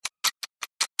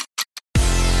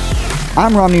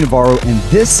I'm Romney Navarro, and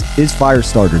this is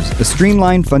Firestarters, a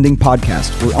streamlined funding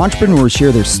podcast where entrepreneurs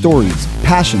share their stories,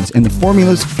 passions, and the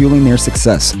formulas fueling their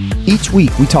success. Each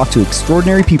week, we talk to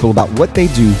extraordinary people about what they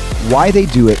do, why they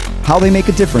do it, how they make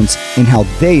a difference, and how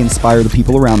they inspire the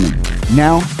people around them.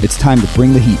 Now, it's time to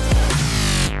bring the heat.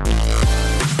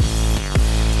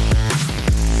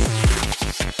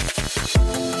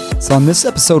 So on this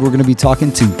episode, we're going to be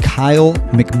talking to Kyle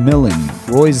McMillan,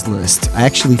 Roy's List. I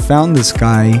actually found this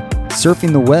guy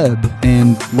surfing the web,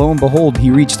 and lo and behold,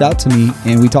 he reached out to me,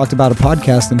 and we talked about a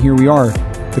podcast, and here we are.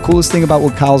 The coolest thing about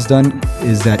what Kyle's done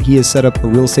is that he has set up a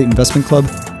real estate investment club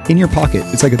in your pocket.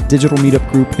 It's like a digital meetup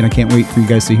group, and I can't wait for you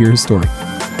guys to hear his story.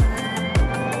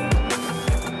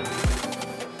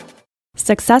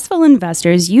 Successful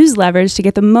investors use leverage to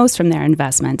get the most from their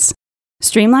investments.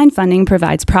 Streamline Funding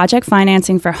provides project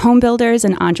financing for home builders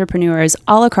and entrepreneurs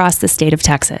all across the state of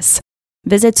Texas.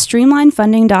 Visit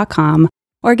streamlinefunding.com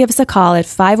or give us a call at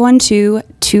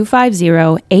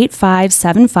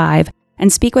 512-250-8575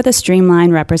 and speak with a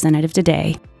Streamline representative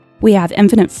today. We have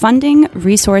infinite funding,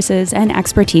 resources, and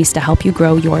expertise to help you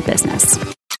grow your business.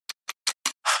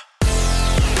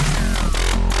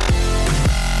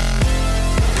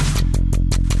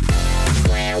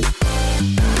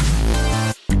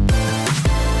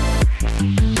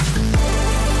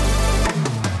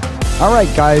 All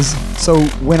right, guys. So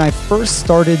when I first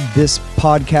started this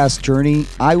podcast journey,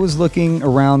 I was looking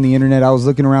around the internet. I was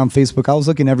looking around Facebook. I was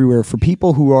looking everywhere for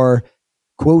people who are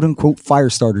quote unquote fire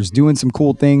starters, doing some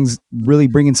cool things, really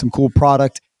bringing some cool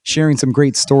product, sharing some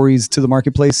great stories to the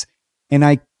marketplace. And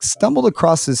I stumbled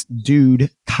across this dude,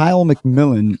 Kyle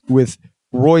McMillan with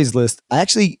Roy's List. I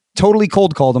actually totally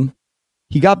cold called him.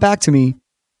 He got back to me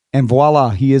and voila,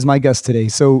 he is my guest today.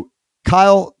 So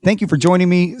Kyle, thank you for joining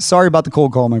me. Sorry about the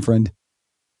cold call, my friend.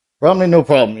 Probably no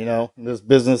problem. You know, in this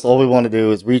business, all we want to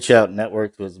do is reach out and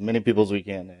network to as many people as we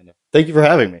can. And thank you for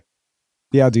having me.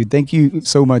 Yeah, dude. Thank you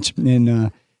so much.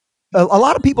 And a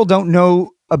lot of people don't know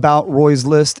about Roy's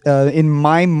List. In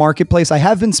my marketplace, I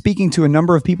have been speaking to a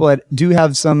number of people that do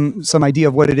have some idea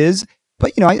of what it is.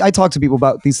 But, you know, I talk to people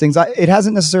about these things. It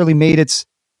hasn't necessarily made its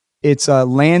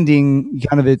landing,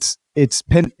 kind of it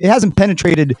hasn't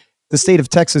penetrated the state of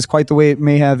Texas quite the way it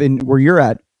may have in where you're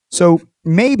at. So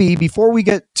maybe before we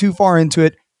get too far into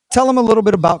it, tell them a little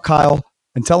bit about Kyle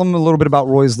and tell them a little bit about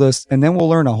Roy's List, and then we'll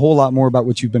learn a whole lot more about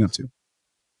what you've been up to.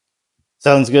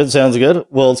 Sounds good.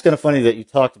 Well, it's kind of funny that you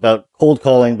talked about cold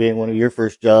calling being one of your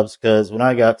first jobs, because when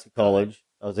I got to college,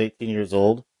 I was 18 years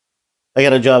old. I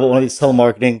got a job at one of these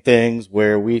telemarketing things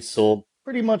where we sold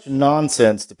pretty much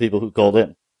nonsense to people who called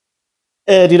in.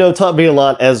 And, you know, taught me a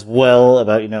lot as well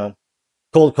about, you know,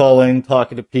 cold calling,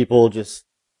 talking to people, just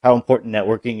how important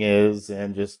networking is,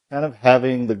 and just kind of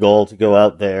having the goal to go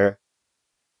out there,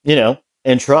 you know,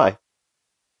 and try.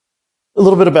 A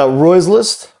little bit about Roy's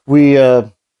List.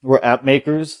 We're app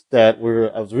makers I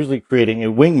was originally creating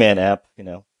a wingman app. You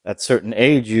know, at a certain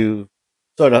age, you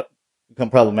sort of become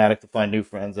problematic to find new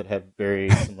friends that have very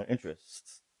similar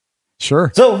interests.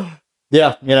 Sure. So,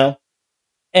 yeah, you know,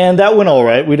 and that went all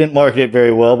right. We didn't market it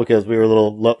very well because we were a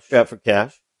little strapped for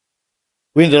cash.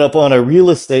 We ended up on a real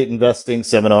estate investing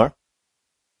seminar.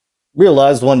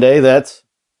 Realized one day that,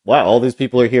 wow, all these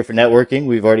people are here for networking.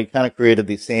 We've already kind of created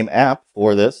the same app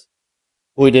for this.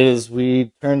 What we did is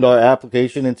we turned our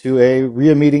application into a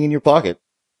RIA meeting in your pocket,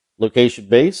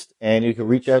 location-based, and you can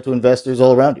reach out to investors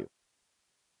all around you.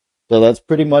 So that's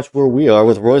pretty much where we are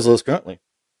with Roy's List currently.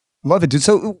 Love it, dude.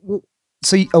 So a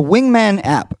wingman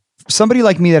app, somebody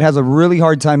like me that has a really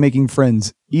hard time making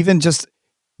friends, even just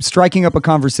striking up a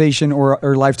conversation or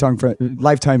lifetime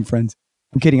friends.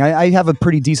 I'm kidding. I have a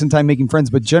pretty decent time making friends,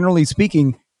 but generally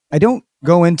speaking, I don't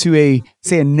go into a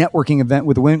networking event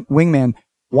with a wingman.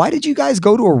 Why did you guys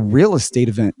go to a real estate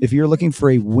event if you're looking for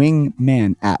a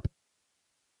wingman app?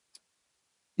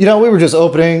 You know, we were just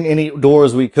opening any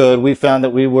doors we could. We found that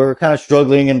we were kind of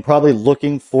struggling and probably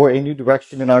looking for a new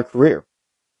direction in our career.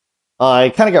 I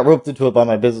kind of got roped into it by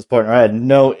my business partner. I had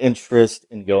no interest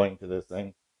in going to this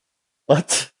thing.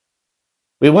 But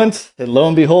we went, and lo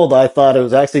and behold, I thought it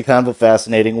was actually kind of a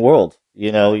fascinating world.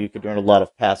 You know, you could earn a lot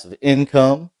of passive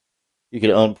income. You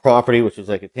could own property, which is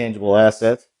like a tangible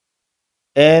asset.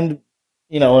 And,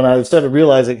 you know, and I started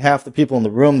realizing half the people in the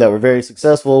room that were very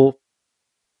successful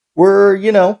were,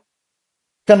 you know,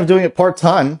 kind of doing it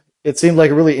part-time. It seemed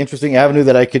like a really interesting avenue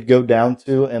that I could go down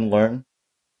to and learn.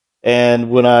 And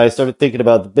when I started thinking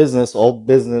about the business, all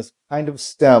business kind of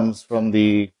stems from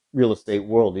the real estate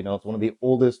world. You know, it's one of the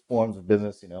oldest forms of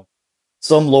business. You know,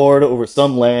 some lord over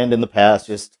some land in the past,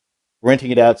 just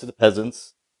renting it out to the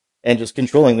peasants and just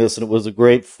controlling this. And it was a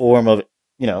great form of,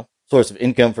 you know, source of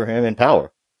income for him and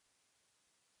power.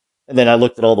 And then I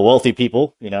looked at all the wealthy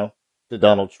people, the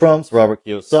Donald Trumps, Robert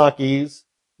Kiyosaki's.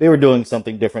 They were doing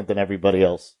something different than everybody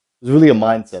else. It was really a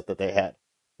mindset that they had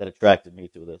that attracted me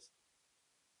to this.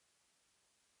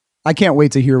 I can't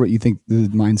wait to hear what you think the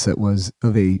mindset was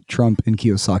of a Trump and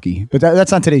Kiyosaki. But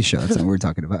that's not today's show. That's not what we're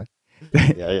talking about.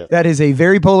 Yeah. That is a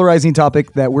very polarizing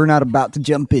topic that we're not about to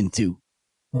jump into.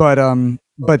 But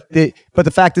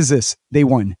the fact is this: they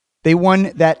won. They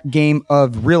won that game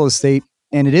of real estate,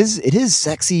 and it is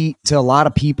sexy to a lot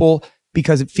of people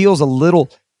because it feels a little,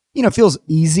 it feels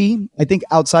easy. I think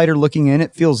outsider looking in,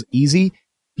 it feels easy.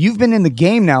 You've been in the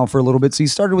game now for a little bit, so you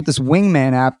started with this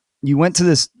Wingman app. You went to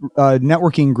this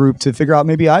networking group to figure out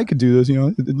maybe I could do this.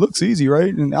 It looks easy,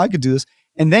 right? And I could do this.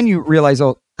 And then you realize,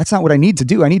 oh, that's not what I need to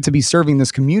do. I need to be serving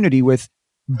this community with,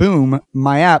 boom,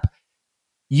 my app.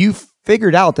 You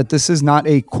figured out that this is not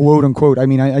a quote unquote. I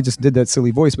mean, I just did that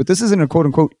silly voice, but this isn't a quote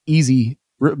unquote easy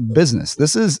business.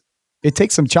 It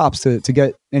takes some chops to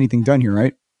get anything done here,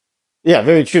 right? Yeah,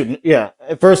 very true. Yeah.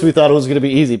 At first we thought it was going to be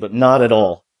easy, but not at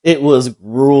all. It was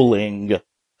grueling.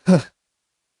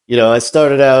 I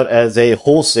started out as a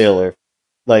wholesaler,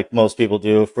 like most people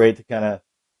do, afraid to kind of,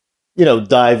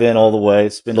 dive in all the way,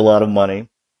 spend a lot of money.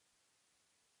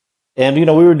 And, we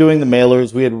were doing the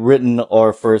mailers. We had written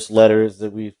our first letters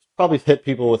that we probably hit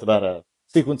people with about a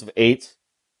sequence of 8.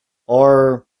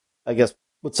 Or, I guess,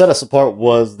 what set us apart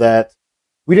was that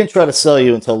we didn't try to sell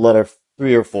you until letter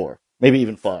 3 or 4, maybe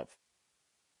even 5.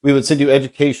 We would send you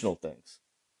educational things.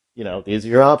 These are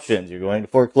your options. You're going to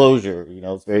foreclosure.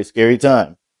 It's a very scary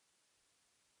time.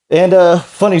 And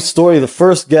funny story, the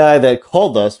first guy that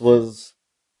called us was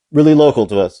really local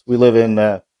to us. We live in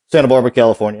Santa Barbara,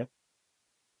 California.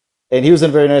 And he was in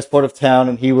a very nice part of town,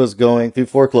 and he was going through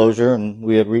foreclosure, and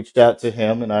we had reached out to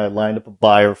him, and I lined up a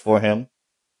buyer for him.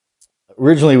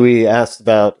 Originally, we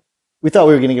thought we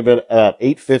were going to get about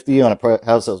 $850 on a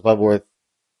house that was probably worth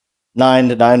 $9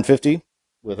 to $950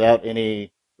 without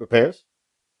any repairs.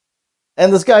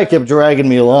 And this guy kept dragging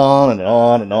me along and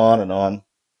on and on and on.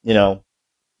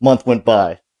 Month went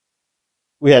by.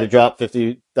 We had to drop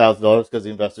 $50,000 because the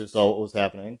investors saw what was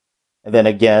happening. And then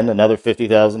again, another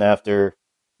 $50,000 after,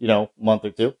 month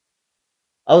or two.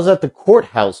 I was at the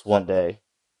courthouse one day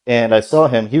and I saw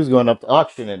him. He was going up to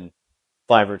auction in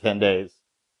 5 or 10 days.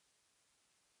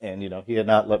 And, he had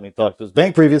not let me talk to his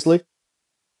bank previously.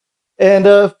 And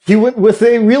he went with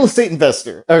a real estate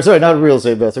investor. Or sorry, not a real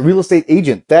estate investor, a real estate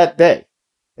agent that day.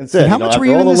 And said, how much were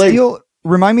you in this deal?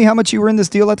 Remind me how much you were in this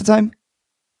deal at the time?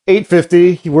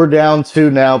 $850. We're down to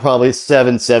now probably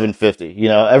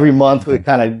 $750. Every month it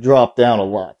kind of dropped down a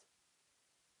lot.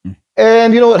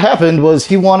 And what happened was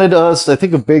he wanted us, I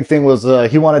think a big thing was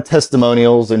he wanted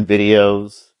testimonials and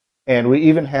videos. And we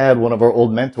even had one of our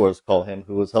old mentors call him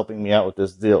who was helping me out with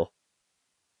this deal.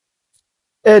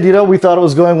 And, we thought it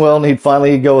was going well and he'd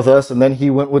finally go with us. And then he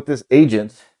went with this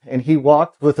agent and he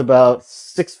walked with about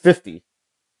 $650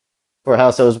 for a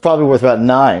house that was probably worth about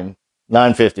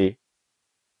 $950.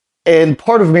 And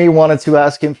part of me wanted to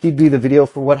ask him if he'd be the video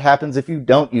for what happens if you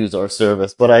don't use our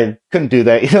service, but I couldn't do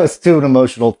that. It's too an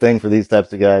emotional thing for these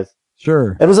types of guys.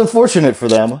 Sure. It was unfortunate for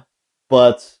them,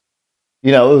 but,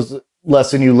 it was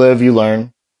lesson you live, you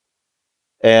learn.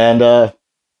 And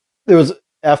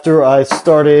after I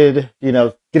started,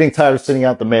 getting tired of sending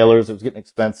out the mailers, it was getting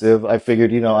expensive. I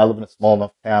figured, I live in a small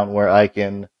enough town where I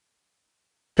can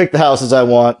pick the houses I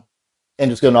want and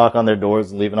just go knock on their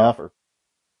doors and leave an offer.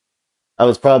 I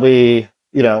was probably,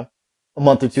 a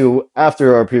month or two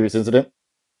after our previous incident,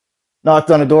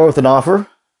 knocked on a door with an offer,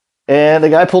 and the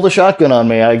guy pulled a shotgun on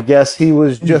me. I guess he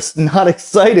was just not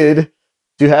excited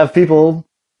to have people,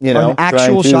 an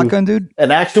actual shotgun, dude? An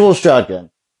actual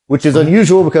shotgun, which is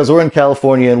unusual because we're in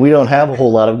California and we don't have a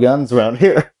whole lot of guns around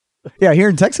here. Yeah, here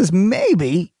in Texas,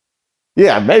 maybe.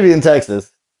 Yeah, maybe in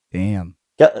Texas. Damn.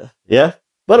 Yeah,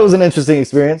 but it was an interesting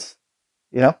experience.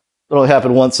 It only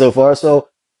happened once so far, so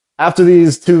after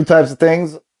these two types of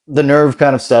things, the nerve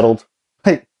kind of settled.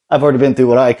 I've already been through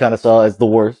what I kind of saw as the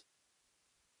worst.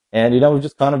 And, we've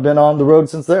just kind of been on the road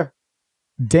since there.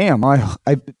 Damn,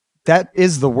 that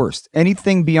is the worst.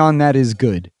 Anything beyond that is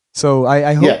good. So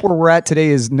I hope where we're at today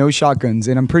is no shotguns.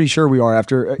 And I'm pretty sure we are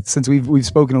since we've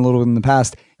spoken a little in the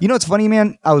past. It's funny,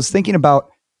 man. I was thinking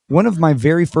about one of my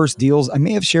very first deals. I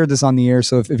may have shared this on the air.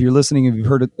 So if you're listening, if you've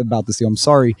heard about this deal, I'm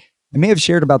sorry. I may have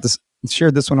shared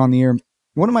this one on the air.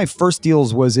 One of my first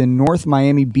deals was in North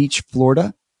Miami Beach,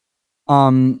 Florida.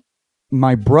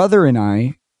 My brother and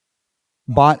I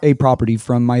bought a property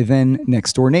from my then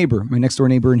next door neighbor. My next door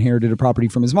neighbor inherited a property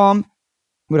from his mom.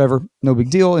 Whatever, no big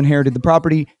deal. Inherited the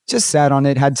property, just sat on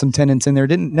it, had some tenants in there,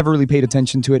 never really paid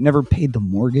attention to it, never paid the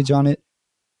mortgage on it.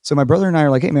 So my brother and I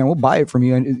are like, hey man, we'll buy it from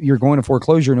you, and you're going to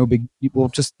foreclosure. No big. We'll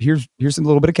just here's a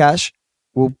little bit of cash.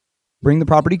 We'll bring the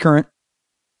property current.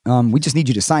 We just need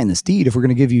you to sign this deed if we're going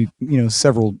to give you,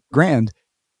 several grand.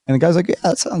 And the guy's like, yeah,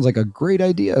 that sounds like a great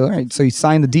idea. All right. So he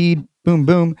signed the deed. Boom,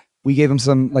 boom. We gave him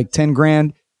some like 10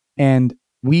 grand, and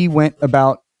we went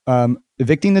about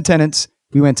evicting the tenants.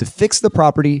 We went to fix the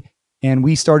property, and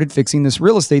we started fixing this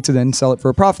real estate to then sell it for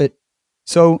a profit.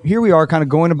 So here we are kind of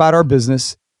going about our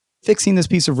business, fixing this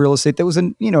piece of real estate that was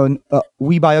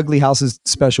We Buy Ugly Houses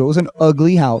special. It was an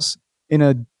ugly house in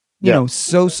a,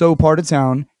 so part of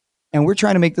town. And we're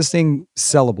trying to make this thing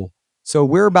sellable. So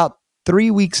we're about 3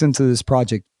 weeks into this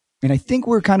project. And I think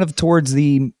we're kind of towards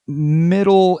the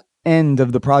middle end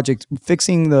of the project,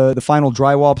 fixing the final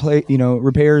drywall plate,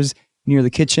 repairs near the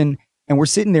kitchen. And we're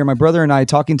sitting there, my brother and I,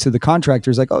 talking to the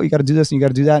contractors, like, oh, you got to do this and you got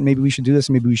to do that. And maybe we should do this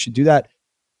and maybe we should do that.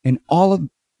 And all of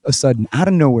a sudden, out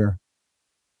of nowhere,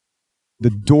 the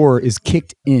door is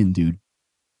kicked in, dude.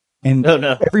 And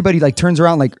everybody like turns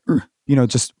around like,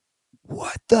 just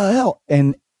what the hell?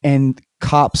 And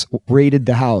cops raided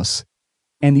the house.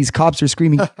 And these cops are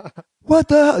screaming, what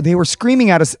the hell? They were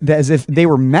screaming at us as if they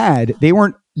were mad. They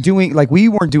weren't doing, like, we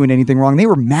weren't doing anything wrong. They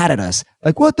were mad at us.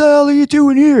 Like, what the hell are you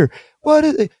doing here? What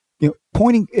is it?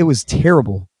 Pointing. It was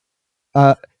terrible.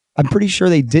 I'm pretty sure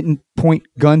they didn't point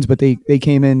guns, but they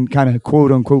came in kind of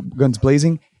quote unquote guns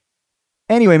blazing.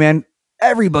 Anyway, man,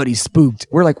 everybody's spooked.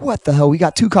 We're like, what the hell? We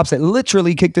got two cops that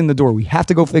literally kicked in the door. We have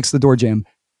to go fix the door jam.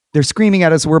 They're screaming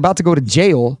at us. We're about to go to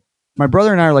jail. My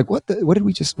brother and I are like, what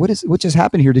just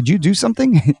happened here? Did you do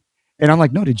something? And I'm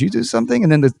like, no, did you do something?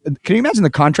 And then can you imagine the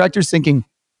contractors thinking,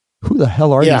 who the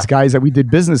hell are these guys that we did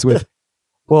business with?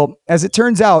 Well, as it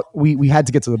turns out, we had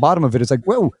to get to the bottom of it. It's like,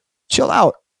 whoa, chill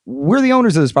out. We're the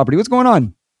owners of this property. What's going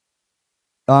on?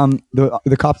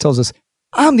 The cop tells us,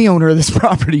 I'm the owner of this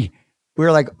property.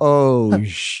 We're like, oh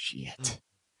shit.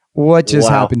 What just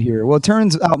happened here? Well, it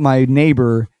turns out my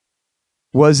neighbor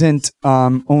wasn't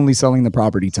only selling the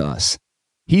property to us.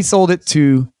 He sold it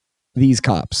to these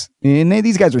cops. And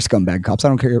these guys are scumbag cops. I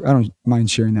don't care. I don't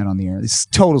mind sharing that on the air. It's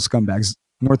total scumbags,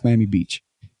 North Miami Beach.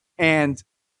 And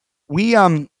we,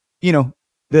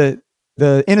 the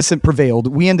innocent prevailed.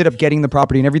 We ended up getting the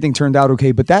property and everything turned out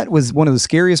okay. But that was one of the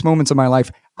scariest moments of my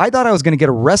life. I thought I was going to get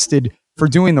arrested for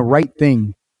doing the right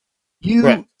thing.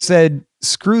 You said,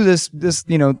 screw this,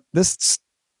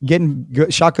 getting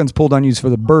shotguns pulled on you for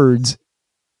the birds.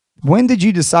 When did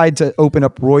you decide to open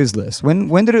up Roy's List?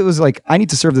 When did it was like, I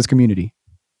need to serve this community?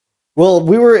 Well,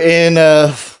 we were in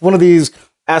one of these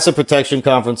asset protection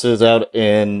conferences out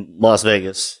in Las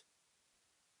Vegas.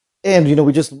 And,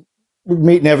 we're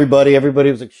meeting everybody. Everybody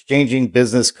was exchanging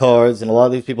business cards. And a lot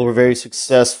of these people were very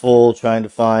successful trying to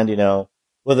find,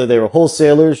 whether they were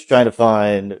wholesalers, trying to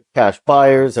find cash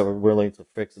buyers that were willing to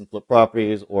fix and flip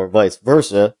properties or vice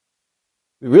versa.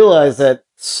 We realized that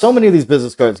so many of these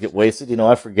business cards get wasted.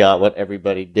 I forgot what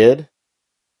everybody did.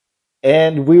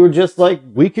 And we were just like,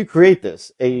 we could create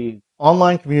this, a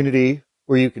online community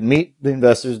where you can meet the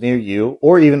investors near you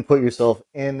or even put yourself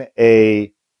in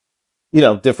a,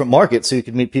 different market so you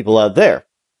can meet people out there.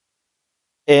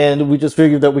 And we just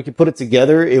figured that we could put it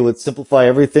together. It would simplify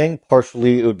everything.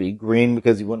 Partially, it would be green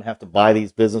because you wouldn't have to buy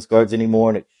these business cards anymore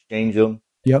and exchange them.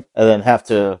 Yep. And then have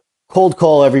to cold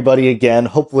call everybody again.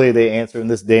 Hopefully they answer in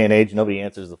this day and age. Nobody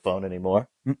answers the phone anymore.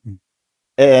 Mm-mm.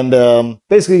 And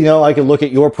basically, I could look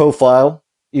at your profile.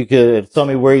 You could tell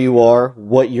me where you are,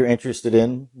 what you're interested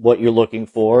in, what you're looking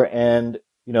for. And,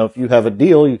 if you have a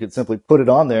deal, you could simply put it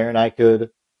on there and I could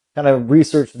kind of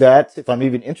research that if I'm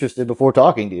even interested before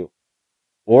talking to you.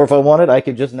 Or if I wanted, I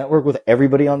could just network with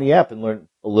everybody on the app and learn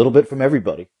a little bit from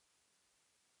everybody.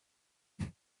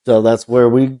 So that's where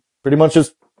we pretty much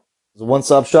just is a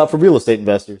one-stop shop for real estate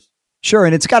investors. Sure,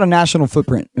 and it's got a national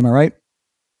footprint. Am I right?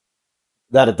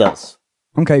 That it does.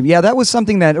 Okay, yeah, that was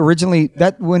something that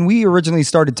when we originally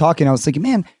started talking, I was thinking,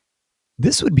 man,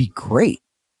 this would be great.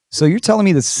 So you're telling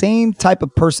me the same type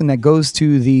of person that goes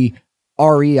to the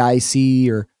REIC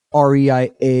or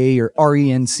REIA or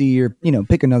RENC or,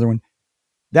 pick another one.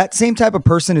 That same type of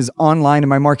person is online in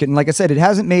my market. And like I said, it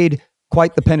hasn't made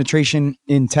quite the penetration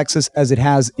in Texas as it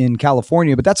has in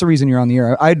California, but that's the reason you're on the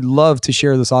air. I'd love to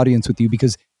share this audience with you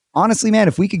because honestly, man,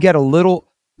 if we could get a little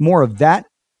more of that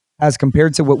as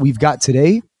compared to what we've got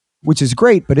today, which is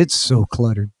great, but it's so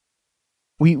cluttered.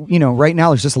 Right now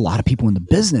there's just a lot of people in the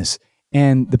business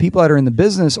and the people that are in the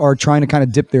business are trying to kind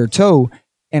of dip their toe.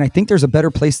 And I think there's a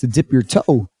better place to dip your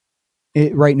toe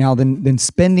right now than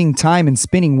spending time and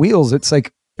spinning wheels. It's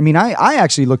like, I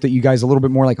actually looked at you guys a little bit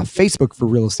more like a Facebook for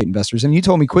real estate investors. And you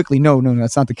told me quickly, no,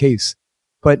 that's not the case.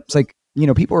 But it's like,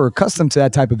 people are accustomed to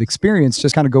that type of experience.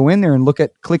 Just kind of go in there and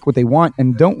click what they want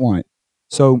and don't want.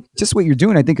 So just what you're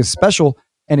doing, I think, is special,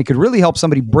 and it could really help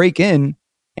somebody break in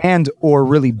and or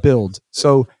really build.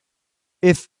 So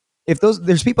if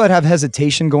there's people that have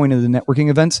hesitation going to the networking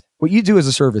events, what you do is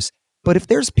a service. But if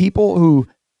there's people who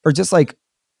are just like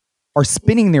are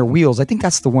spinning their wheels, I think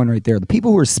that's the one right there. The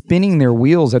people who are spinning their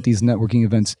wheels at these networking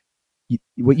events,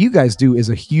 what you guys do is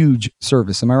a huge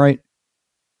service. Am I right?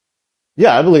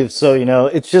 Yeah, I believe so.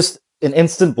 It's just an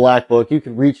instant black book. You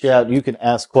can reach out, you can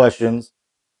ask questions.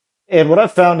 And what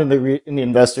I've found in the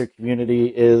investor community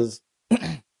is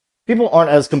people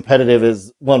aren't as competitive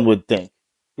as one would think.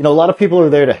 A lot of people are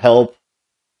there to help.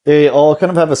 They all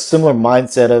kind of have a similar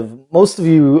mindset of most of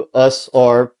us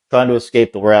are trying to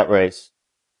escape the rat race.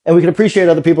 And we can appreciate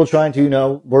other people trying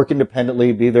to, work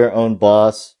independently, be their own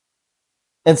boss,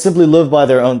 and simply live by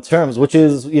their own terms, which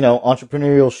is,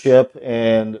 entrepreneurship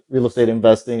and real estate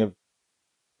investing. It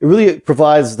really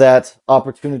provides that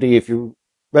opportunity if you're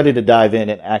ready to dive in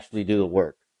and actually do the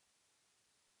work.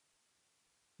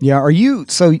 Yeah.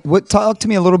 Talk to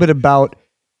me a little bit about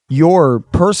your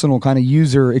personal kind of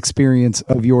user experience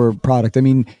of your product. I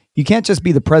mean, you can't just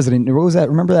be the president. What was that?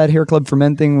 Remember that hair club for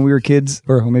men thing when we were kids,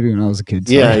 or maybe when I was a kid?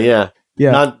 Sorry. Yeah.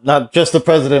 Not just the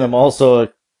president. I'm also a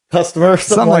customer.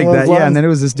 Something like that. Yeah. And then it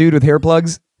was this dude with hair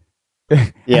plugs.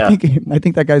 Yeah. I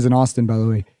think that guy's in Austin, by the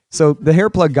way. So the hair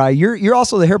plug guy, you're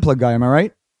also the hair plug guy. Am I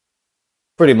right?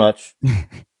 Pretty much.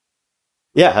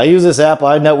 Yeah. I use this app.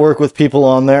 I network with people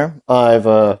on there. I've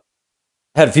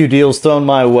had a few deals thrown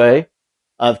my way.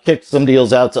 I've kicked some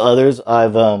deals out to others.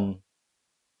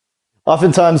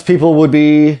 Oftentimes people would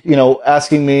be,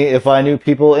 asking me if I knew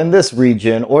people in this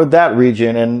region or that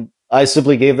region. And I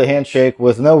simply gave the handshake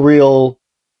with no real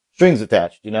strings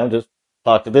attached, just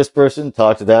talk to this person,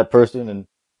 talk to that person. And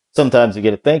sometimes you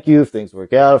get a thank you if things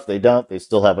work out. If they don't, they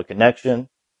still have a connection.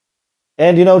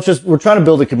 And, it's just, we're trying to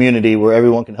build a community where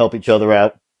everyone can help each other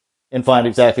out and find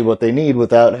exactly what they need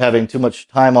without having too much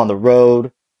time on the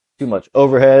road, too much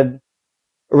overhead.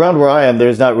 Around where I am,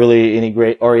 there's not really any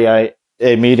great REIA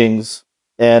meetings.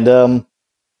 And,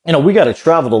 we got to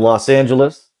travel to Los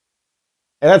Angeles.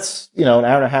 And that's, an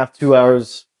hour and a half, 2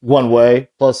 hours one way,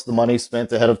 plus the money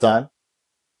spent ahead of time.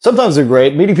 Sometimes they're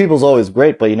great. Meeting people is always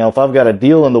great. But, if I've got a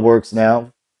deal in the works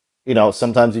now,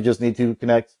 sometimes you just need to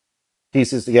connect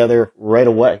pieces together right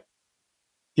away.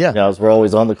 Yeah. As we're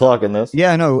always on the clock in this.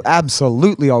 Yeah, no,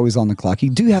 absolutely always on the clock. You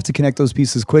do have to connect those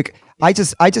pieces quick. I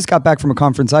just got back from a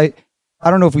conference. I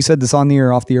don't know if we said this on the air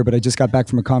or off the air, but I just got back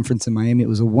from a conference in Miami. It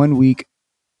was a 1 week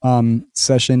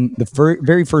session. The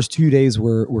very first 2 days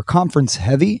were conference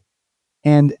heavy,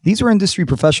 and these were industry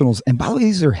professionals. And by the way,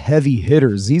 these are heavy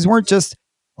hitters. These weren't just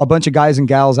a bunch of guys and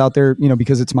gals out there,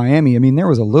 because it's Miami. I mean, there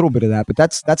was a little bit of that, but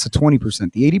that's a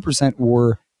 20%. The 80%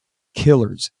 were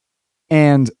killers.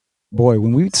 And boy,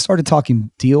 when we started talking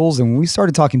deals and when we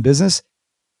started talking business,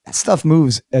 that stuff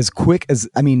moves as quick as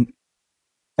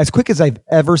I've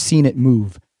ever seen it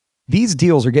move. These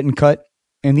deals are getting cut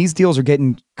and these deals are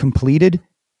getting completed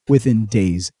within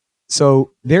days.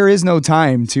 So there is no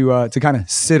time to kind of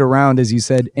sit around, as you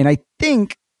said. And I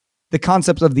think the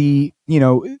concept of the,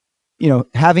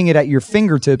 having it at your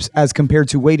fingertips as compared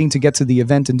to waiting to get to the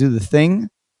event and do the thing,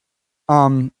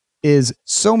 is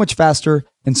so much faster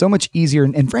and so much easier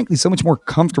and frankly, so much more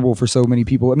comfortable for so many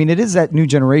people. I mean, it is that new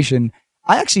generation.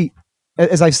 I actually,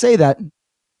 as I say that,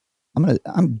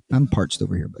 I'm parched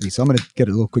over here, buddy. So I'm going to get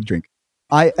a little quick drink.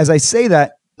 As I say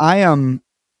that, I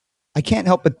can't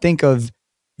help but think of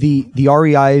the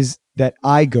REIs that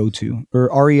I go to,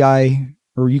 or REI,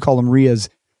 or you call them RIAs,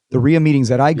 the RIA meetings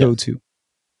that I go to.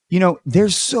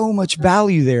 There's so much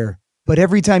value there, but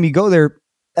every time you go there,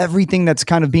 everything that's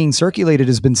kind of being circulated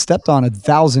has been stepped on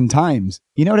 1,000 times.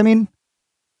 You know what I mean?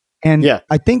 And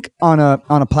I think on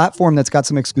a platform that's got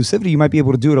some exclusivity, you might be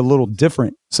able to do it a little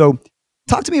different. So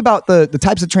talk to me about the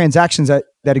types of transactions that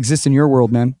exist in your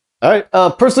world, man. All right.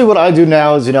 Personally, what I do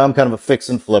now is, I'm kind of a fix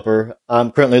and flipper.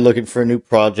 I'm currently looking for a new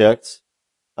project.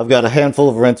 I've got a handful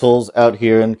of rentals out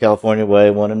here in California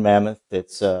way, one in Mammoth.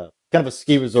 It's kind of a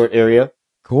ski resort area.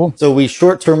 Cool. So we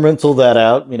short-term rental that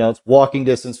out. It's walking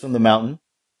distance from the mountain.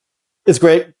 It's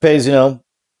great. Pays,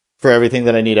 for everything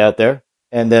that I need out there.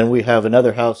 And then we have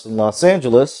another house in Los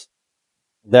Angeles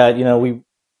that, we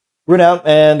rent out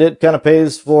and it kind of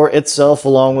pays for itself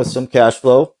along with some cash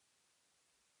flow.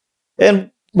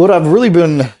 And what I've really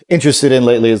been interested in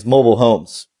lately is mobile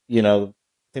homes. I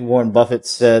think Warren Buffett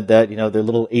said that, they're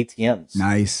little ATMs.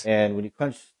 Nice. And when you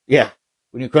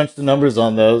crunch the numbers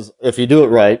on those, if you do it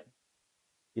right,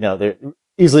 they're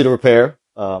easily to repair.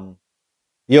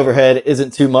 The overhead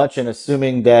isn't too much, and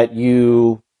assuming that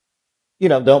you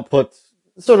don't put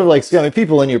sort of like scummy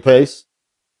people in your place,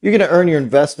 you're going to earn your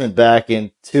investment back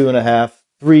in 2.5,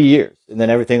 3 years. And then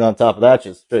everything on top of that,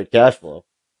 just straight cash flow.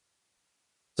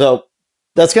 So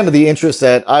that's kind of the interest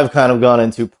that I've kind of gone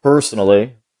into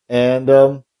personally. And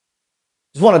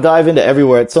just want to dive into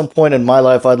everywhere. At some point in my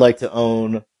life, I'd like to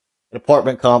own an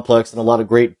apartment complex in a lot of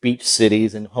great beach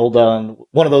cities and hold on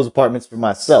one of those apartments for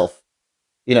myself.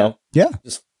 Yeah.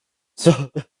 Just so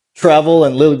travel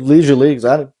and live leisurely.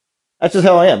 That's just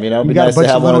how I am. It'd be got a nice to bunch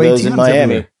have of one of little those in ATMs Miami.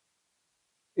 everywhere.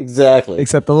 Exactly.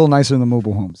 Except a little nicer than the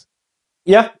mobile homes.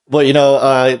 Yeah, but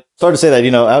sorry to say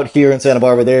that. Out here in Santa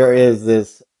Barbara, there is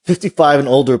this 55 and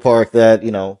older park that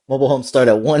mobile homes start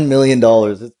at $1 million.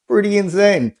 It's pretty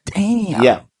insane. Damn.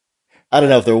 Yeah, I don't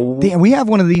know if they're. Damn, we have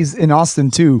one of these in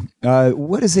Austin too.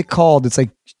 What is it called? It's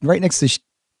like right next to it's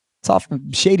off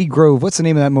Shady Grove. What's the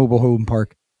name of that mobile home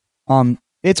park?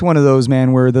 It's one of those,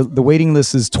 man, where the waiting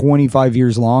list is 25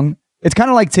 years long. It's kind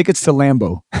of like tickets to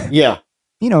Lambo. Yeah.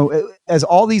 As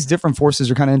all these different forces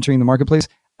are kind of entering the marketplace,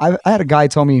 I had a guy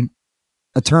tell me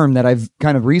a term that I've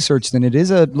kind of researched, and it is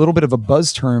a little bit of a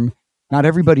buzz term. Not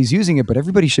everybody's using it, but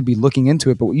everybody should be looking into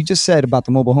it. But what you just said about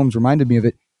the mobile homes reminded me of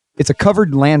it. It's a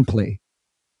covered land play.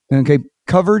 Okay,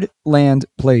 covered land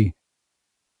play.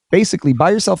 Basically, buy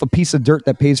yourself a piece of dirt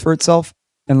that pays for itself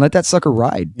and let that sucker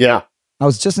ride. Yeah. I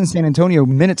was just in San Antonio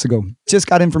minutes ago. Just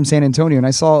got in from San Antonio, and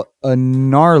I saw a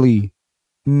gnarly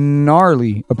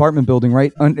apartment building.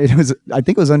 Right, I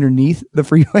think it was underneath the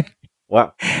freeway.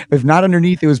 Wow. If not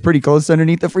underneath, it was pretty close to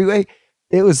underneath the freeway.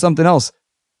 It was something else.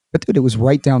 But dude, it was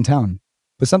right downtown.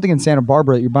 But something in Santa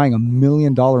Barbara that you're buying $1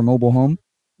 million mobile home.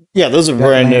 Yeah, those are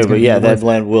brand new, but yeah, that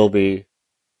land will be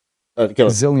 $1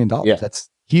 zillion. Yeah. That's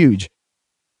huge.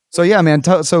 So yeah, man.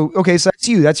 So that's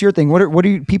you. That's your thing. What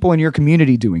are people in your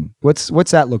community doing? What's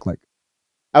that look like?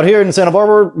 Out here in Santa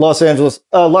Barbara, Los Angeles.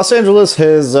 Los Angeles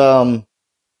has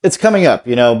it's coming up,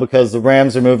 because the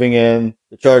Rams are moving in,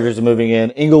 the Chargers are moving in,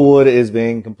 Inglewood is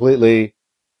being completely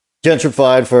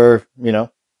gentrified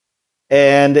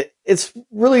and it's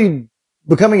really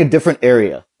becoming a different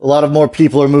area. A lot of more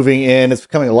people are moving in. It's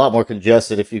becoming a lot more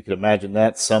congested, if you could imagine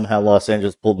that. Somehow Los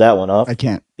Angeles pulled that one off. I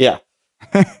can't. Yeah.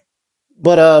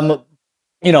 But,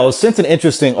 since an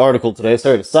interesting article today,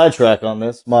 sorry to sidetrack on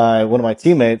this, one of my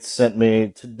teammates sent me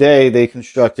today, they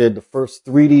constructed the first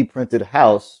 3D printed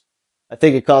house. I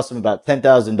think it cost them about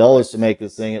 $10,000 to make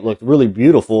this thing. It looked really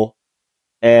beautiful.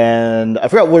 And I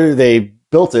forgot where they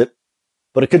built it,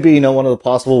 but it could be, one of the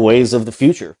possible ways of the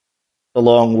future.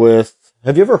 Along with,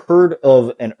 have you ever heard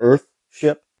of an Earth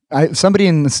ship? Somebody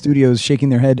in the studio is shaking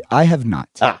their head. I have not.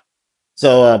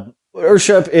 So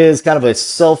Earthship is kind of a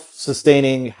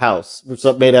self-sustaining house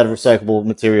made out of recyclable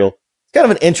material. It's kind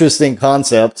of an interesting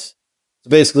concept. So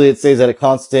basically, it stays at a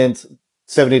constant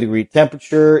 70-degree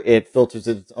temperature. It filters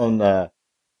its own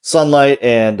sunlight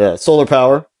and solar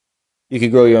power. You can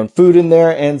grow your own food in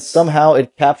there, and somehow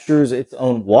it captures its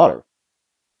own water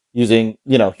using,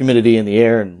 humidity in the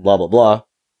air and blah, blah, blah.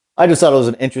 I just thought it was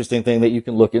an interesting thing that you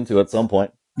can look into at some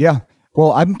point. Yeah.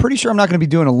 Well, I'm pretty sure I'm not going to be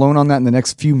doing a loan on that in the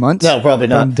next few months. No, probably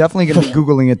not. I'm definitely going to be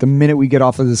Googling it the minute we get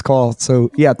off of this call. So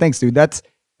yeah, thanks, dude. That's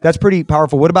pretty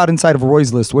powerful. What about inside of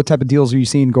Roy's List? What type of deals are you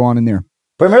seeing go on in there?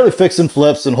 Primarily fix and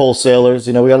flips and wholesalers.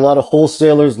 We got a lot of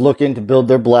wholesalers looking to build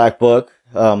their black book.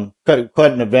 Quite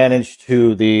an advantage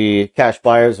to the cash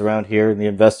buyers around here and the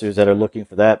investors that are looking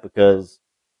for that because,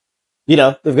 they've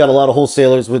got a lot of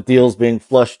wholesalers with deals being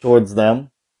flushed towards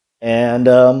them.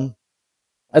 And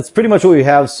that's pretty much what we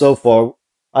have so far.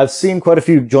 I've seen quite a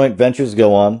few joint ventures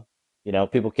go on.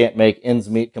 People can't make ends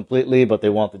meet completely, but they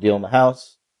want the deal in the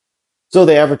house. So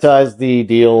they advertise the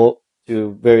deal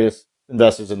to various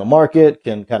investors in the market,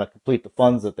 can kind of complete the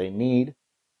funds that they need.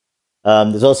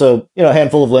 There's also, a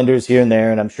handful of lenders here and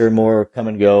there, and I'm sure more come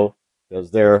and go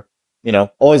because they're,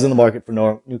 always in the market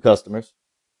for new customers.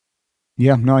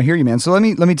 Yeah, no, I hear you, man. So let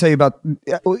me tell you about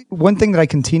one thing that I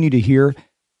continue to hear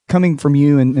coming from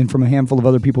you and from a handful of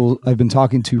other people I've been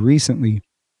talking to recently.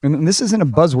 And this isn't a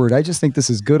buzzword. I just think this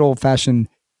is good old fashioned.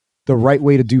 The right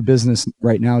way to do business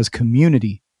right now is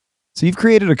community. So you've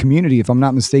created a community, if I'm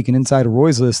not mistaken, inside of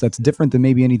Roy's List that's different than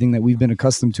maybe anything that we've been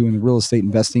accustomed to in the real estate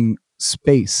investing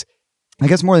space. I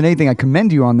guess more than anything, I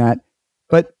commend you on that.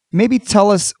 But maybe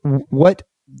tell us what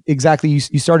exactly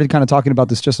you started kind of talking about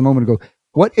this just a moment ago.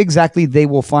 What exactly they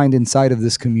will find inside of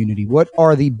this community? What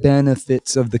are the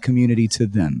benefits of the community to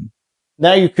them?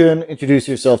 Now you can introduce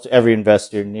yourself to every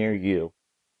investor near you.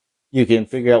 You can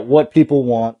figure out what people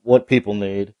want, what people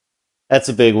need. That's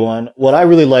a big one. What I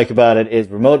really like about it is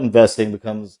remote investing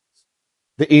becomes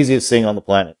the easiest thing on the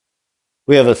planet.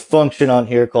 We have a function on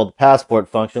here called the passport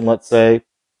function. Let's say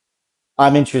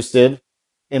I'm interested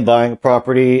in buying a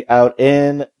property out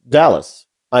in Dallas.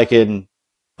 I can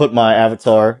put my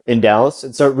avatar in Dallas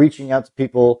and start reaching out to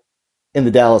people in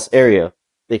the Dallas area.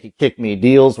 They could kick me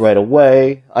deals right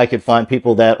away. I could find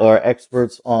people that are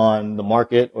experts on the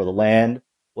market or the land,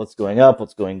 what's going up,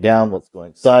 what's going down, what's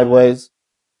going sideways.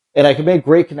 And I can make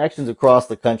great connections across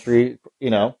the country,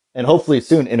 and hopefully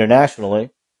soon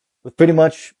internationally with pretty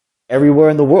much everywhere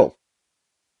in the world.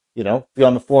 If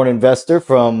I'm a foreign investor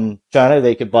from China,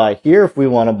 they could buy here. If we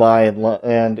want to buy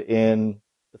and in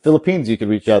the Philippines, you could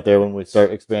reach out there when we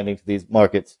start expanding to these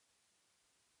markets.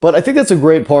 But I think that's a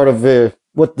great part of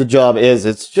what the job is.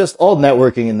 It's just all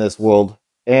networking in this world.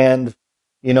 And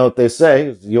you know what they say,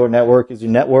 is your network is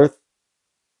your net worth.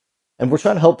 And we're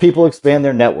trying to help people expand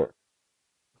their network.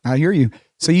 I hear you.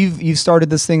 So you've started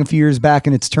this thing a few years back,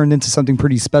 and it's turned into something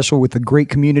pretty special with a great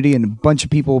community and a bunch of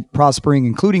people prospering,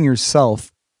 including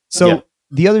yourself. So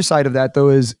The other side of that, though,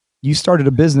 is you started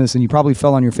a business and you probably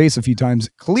fell on your face a few times,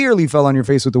 clearly fell on your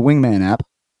face with the Wingman app.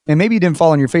 And maybe you didn't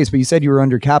fall on your face, but you said you were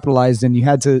undercapitalized and you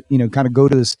had to, kind of go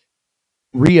to this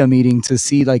RIA meeting to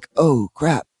see like, oh,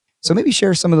 crap. So maybe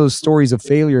share some of those stories of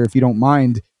failure, if you don't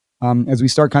mind, as we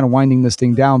start kind of winding this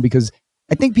thing down, because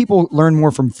I think people learn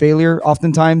more from failure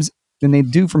oftentimes than they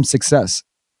do from success.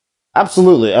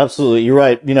 Absolutely. Absolutely. You're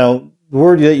right. The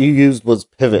word that you used was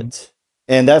pivot.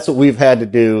 And that's what we've had to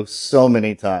do so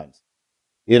many times.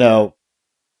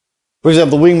 For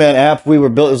example, the Wingman app, it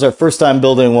was our first time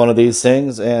building one of these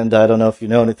things. And I don't know if you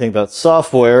know anything about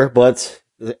software, but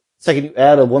the second you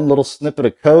add one little snippet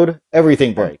of code,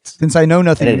 everything breaks. Since I know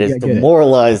nothing, and it is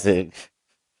demoralizing.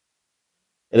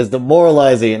 It is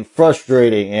demoralizing and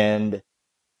frustrating. And,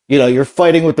 you're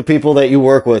fighting with the people that you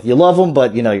work with. You love them,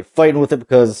 but, you're fighting with it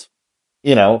because,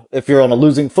 if you're on a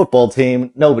losing football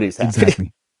team, nobody's happy.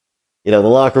 Exactly. The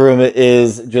locker room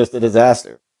is just a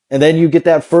disaster. And then you get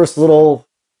that first little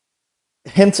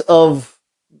hint of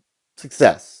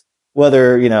success,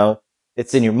 whether,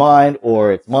 it's in your mind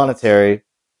or it's monetary.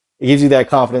 It gives you that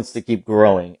confidence to keep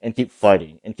growing and keep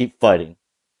fighting and keep fighting.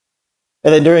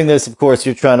 And then during this, of course,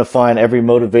 you're trying to find every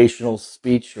motivational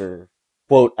speech or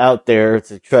quote out there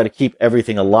to try to keep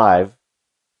everything alive.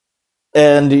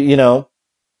 And, you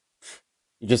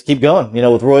just keep going.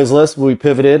 With Roy's List, we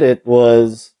pivoted.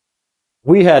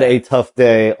 We had a tough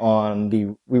day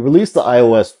we released the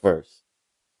iOS first.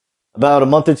 About a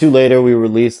month or two later, we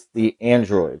released the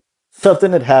Android.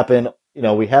 Something had happened.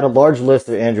 We had a large list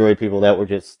of Android people that were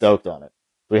just stoked on it.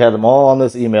 We had them all on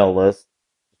this email list,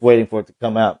 waiting for it to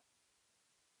come out.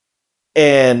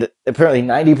 And apparently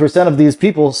 90% of these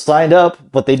people signed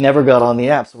up, but they never got on the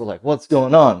app. So we're like, what's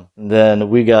going on? And then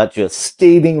we got just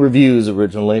scathing reviews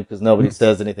originally because nobody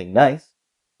says anything nice.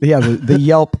 Yeah, the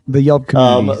Yelp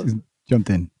community jumped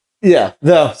in. Yeah,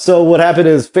 no. So what happened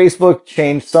is Facebook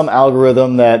changed some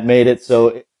algorithm that made it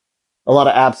so a lot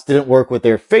of apps didn't work with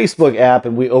their Facebook app,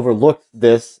 and we overlooked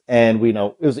this. And we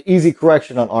know it was an easy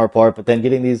correction on our part, but then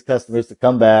getting these customers to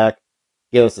come back,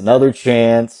 give us another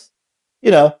chance,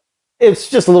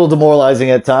 it's just a little demoralizing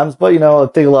at times. But I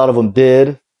think a lot of them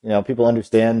did. People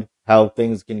understand how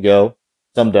things can go.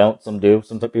 Some don't, some do.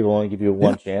 Some people only give you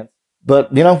one chance.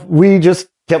 But we just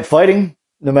kept fighting,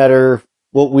 no matter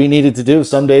what we needed to do.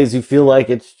 Some days you feel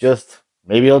like it's just,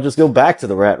 maybe I'll just go back to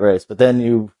the rat race. But then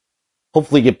you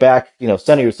hopefully get back,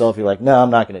 center yourself. You're like, no,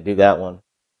 I'm not going to do that one.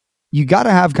 You got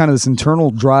to have kind of this internal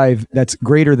drive that's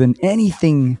greater than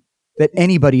anything that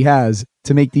anybody has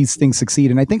to make these things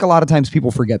succeed. And I think a lot of times people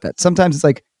forget that. Sometimes it's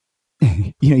like,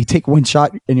 you take one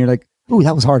shot and you're like, ooh,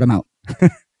 that was hard. I'm out.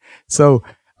 So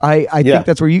I think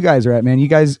that's where you guys are at, man. You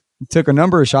guys took a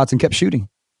number of shots and kept shooting.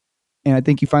 And I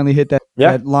think you finally hit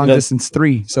that long distance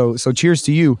 3. So cheers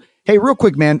to you. Hey, real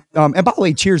quick, man. And by the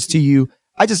way, cheers to you.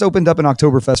 I just opened up an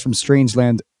Oktoberfest from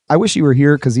Strangeland. I wish you were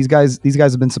here because these guys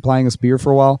have been supplying us beer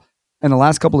for a while. And the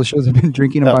last couple of shows I've been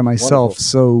drinking them by myself. Wonderful.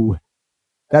 So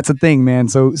that's a thing, man.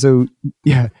 So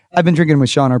yeah, I've been drinking with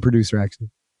Sean, our producer, actually.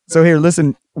 So here,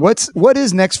 listen, what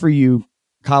is next for you,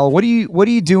 Kyle? What are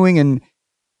you doing? And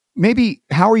maybe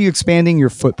how are you expanding your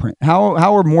footprint?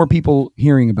 How are more people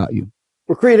hearing about you?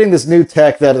 We're creating this new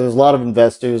tech that there's a lot of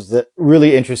investors that are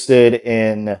really interested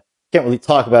in. Can't really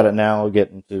talk about it now, I'll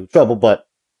get into trouble, but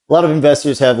a lot of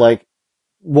investors have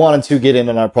wanted to get in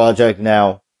on our project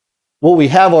now. What we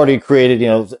have already created,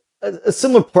 is a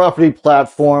similar property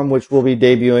platform, which will be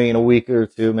debuting in a week or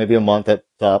two, maybe a month at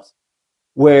tops,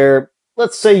 where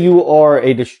let's say you are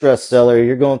a distressed seller,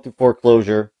 you're going through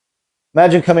foreclosure.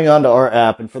 Imagine coming onto our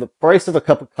app, and for the price of a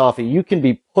cup of coffee, you can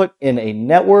be put in a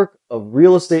network of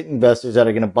real estate investors that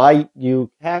are going to buy your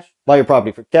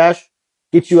property for cash,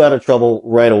 get you out of trouble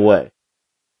right away.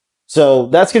 So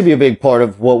that's going to be a big part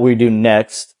of what we do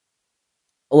next.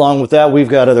 along with that, we've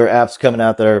got other apps coming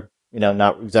out that are,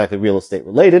 not exactly real estate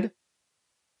related.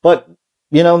 But,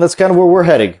 that's kind of where we're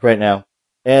heading right now.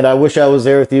 And I wish I was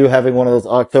there with you having one of those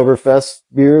Oktoberfest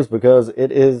beers because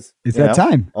it is it's that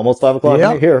time. Almost 5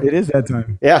 o'clock here. It is that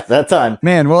time. Yeah, that time.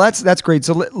 Man, well, that's great.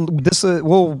 So this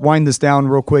we'll wind this down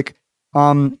real quick.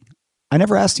 I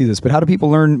never asked you this, but how do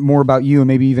people learn more about you and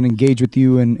maybe even engage with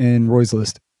you and Roy's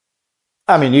List?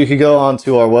 I mean, you could go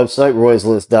onto our website,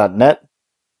 royslist.net.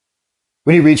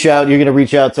 When you reach out, you're going to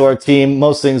reach out to our team.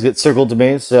 Most things get circled to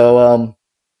me, so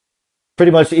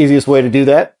pretty much the easiest way to do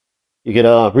that. You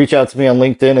could reach out to me on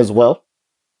LinkedIn as well.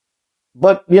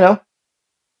 But, you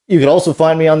could also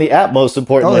find me on the app, most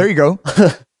importantly. Oh, there you go.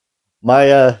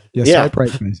 Swipe right,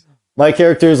 please. My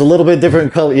character is a little bit different in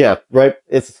color. Yeah, right.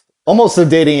 It's almost a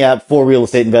dating app for real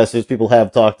estate investors. People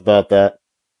have talked about that.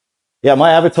 Yeah,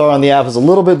 my avatar on the app is a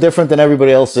little bit different than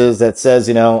everybody else's that says,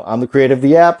 I'm the creator of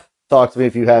the app. Talk to me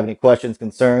if you have any questions,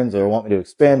 concerns, or want me to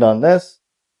expand on this.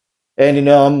 And,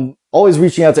 I'm always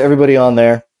reaching out to everybody on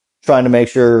there, trying to make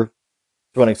sure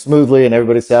it's running smoothly and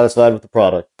everybody's satisfied with the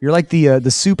product. You're like the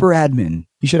super admin.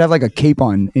 You should have like a cape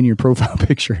on in your profile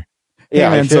picture. Yeah,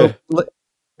 hey, man, so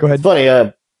go ahead. It's funny.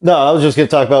 No, I was just going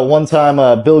to talk about one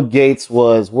time Bill Gates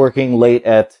was working late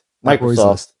at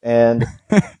Microsoft. And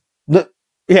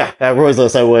at Roy's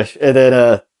List, I wish. And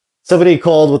then somebody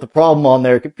called with a problem on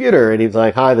their computer. And he was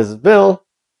like, "Hi, this is Bill."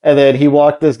 And then he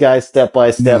walked this guy step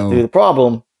by step through the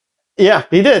problem. Yeah,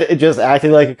 he did. It just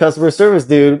acting like a customer service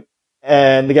dude.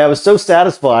 And the guy was so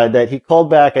satisfied that he called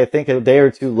back, I think, a day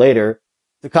or two later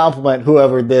to compliment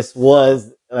whoever this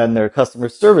was and their customer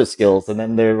service skills. And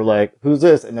then they were like, "Who's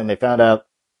this?" And then they found out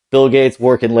Bill Gates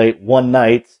working late one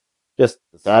night just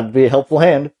decided to be a helpful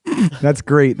hand. That's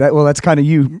great. That's kind of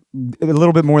you. A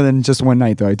little bit more than just one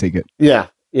night, though. I take it. Yeah,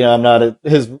 I'm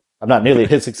not nearly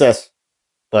his success.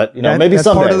 But maybe that's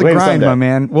someday. Part of the grind, my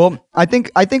man. Well, I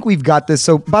think we've got this.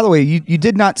 So, by the way, you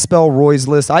did not spell Roy's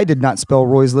List. I did not spell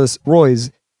Roy's List.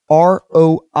 Roy's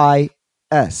ROIS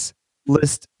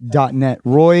list.net.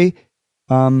 Roy,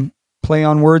 play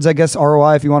on words, I guess.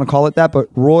 ROI, if you want to call it that. But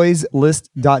Roy's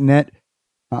list.net.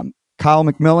 Kyle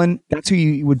McMillan. That's who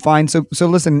you would find. So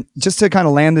listen, just to kind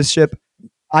of land this ship,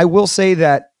 I will say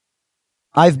that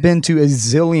I've been to a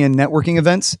zillion networking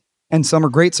events. And some are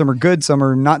great, some are good, some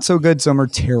are not so good, some are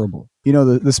terrible.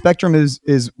 The spectrum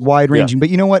is wide ranging. Yeah. But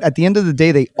you know what? At the end of the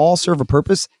day, they all serve a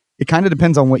purpose. It kind of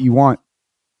depends on what you want.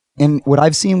 And what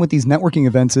I've seen with these networking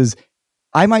events is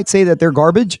I might say that they're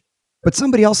garbage, but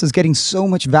somebody else is getting so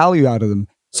much value out of them.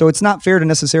 So it's not fair to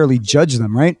necessarily judge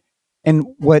them, right? And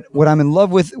what I'm in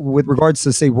love with regards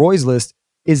to, say, Roy's List,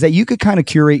 is that you could kind of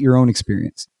curate your own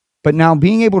experience. But now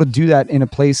being able to do that in a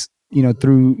place,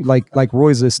 through like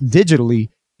Roy's List digitally,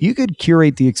 you could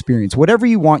curate the experience. Whatever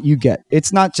you want, you get.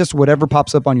 It's not just whatever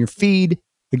pops up on your feed.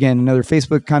 Again, another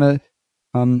Facebook kind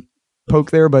of poke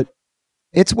there, but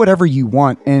it's whatever you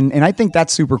want. And I think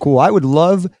that's super cool. I would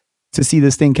love to see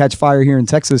this thing catch fire here in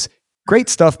Texas. Great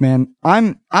stuff, man.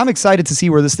 I'm excited to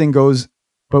see where this thing goes.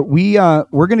 But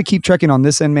we're going to keep trekking on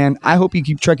this end, man. I hope you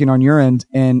keep trekking on your end,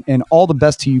 and all the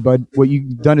best to you, bud. What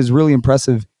you've done is really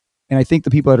impressive. And I think the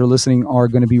people that are listening are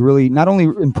going to be really not only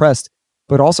impressed,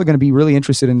 but also going to be really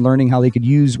interested in learning how they could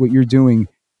use what you're doing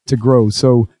to grow.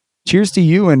 So cheers to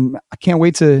you. And I can't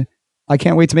wait to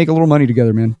make a little money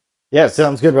together, man. Yeah,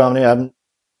 sounds good, Romney.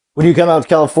 When you come out to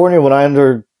California, when I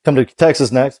come to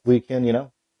Texas next, we can,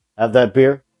 have that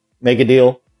beer, make a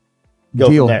deal.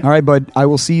 Deal. All right, bud. I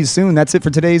will see you soon. That's it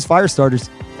for today's Fire Starters.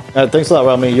 Thanks a lot,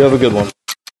 Romney. You have a good one.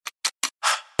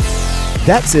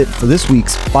 That's it for this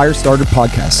week's Fire Starter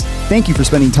podcast. Thank you for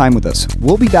spending time with us.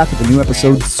 We'll be back with a new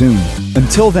episode soon.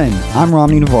 Until then, I'm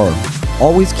Romney Navarro.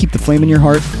 Always keep the flame in your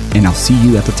heart, and I'll see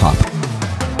you at the top.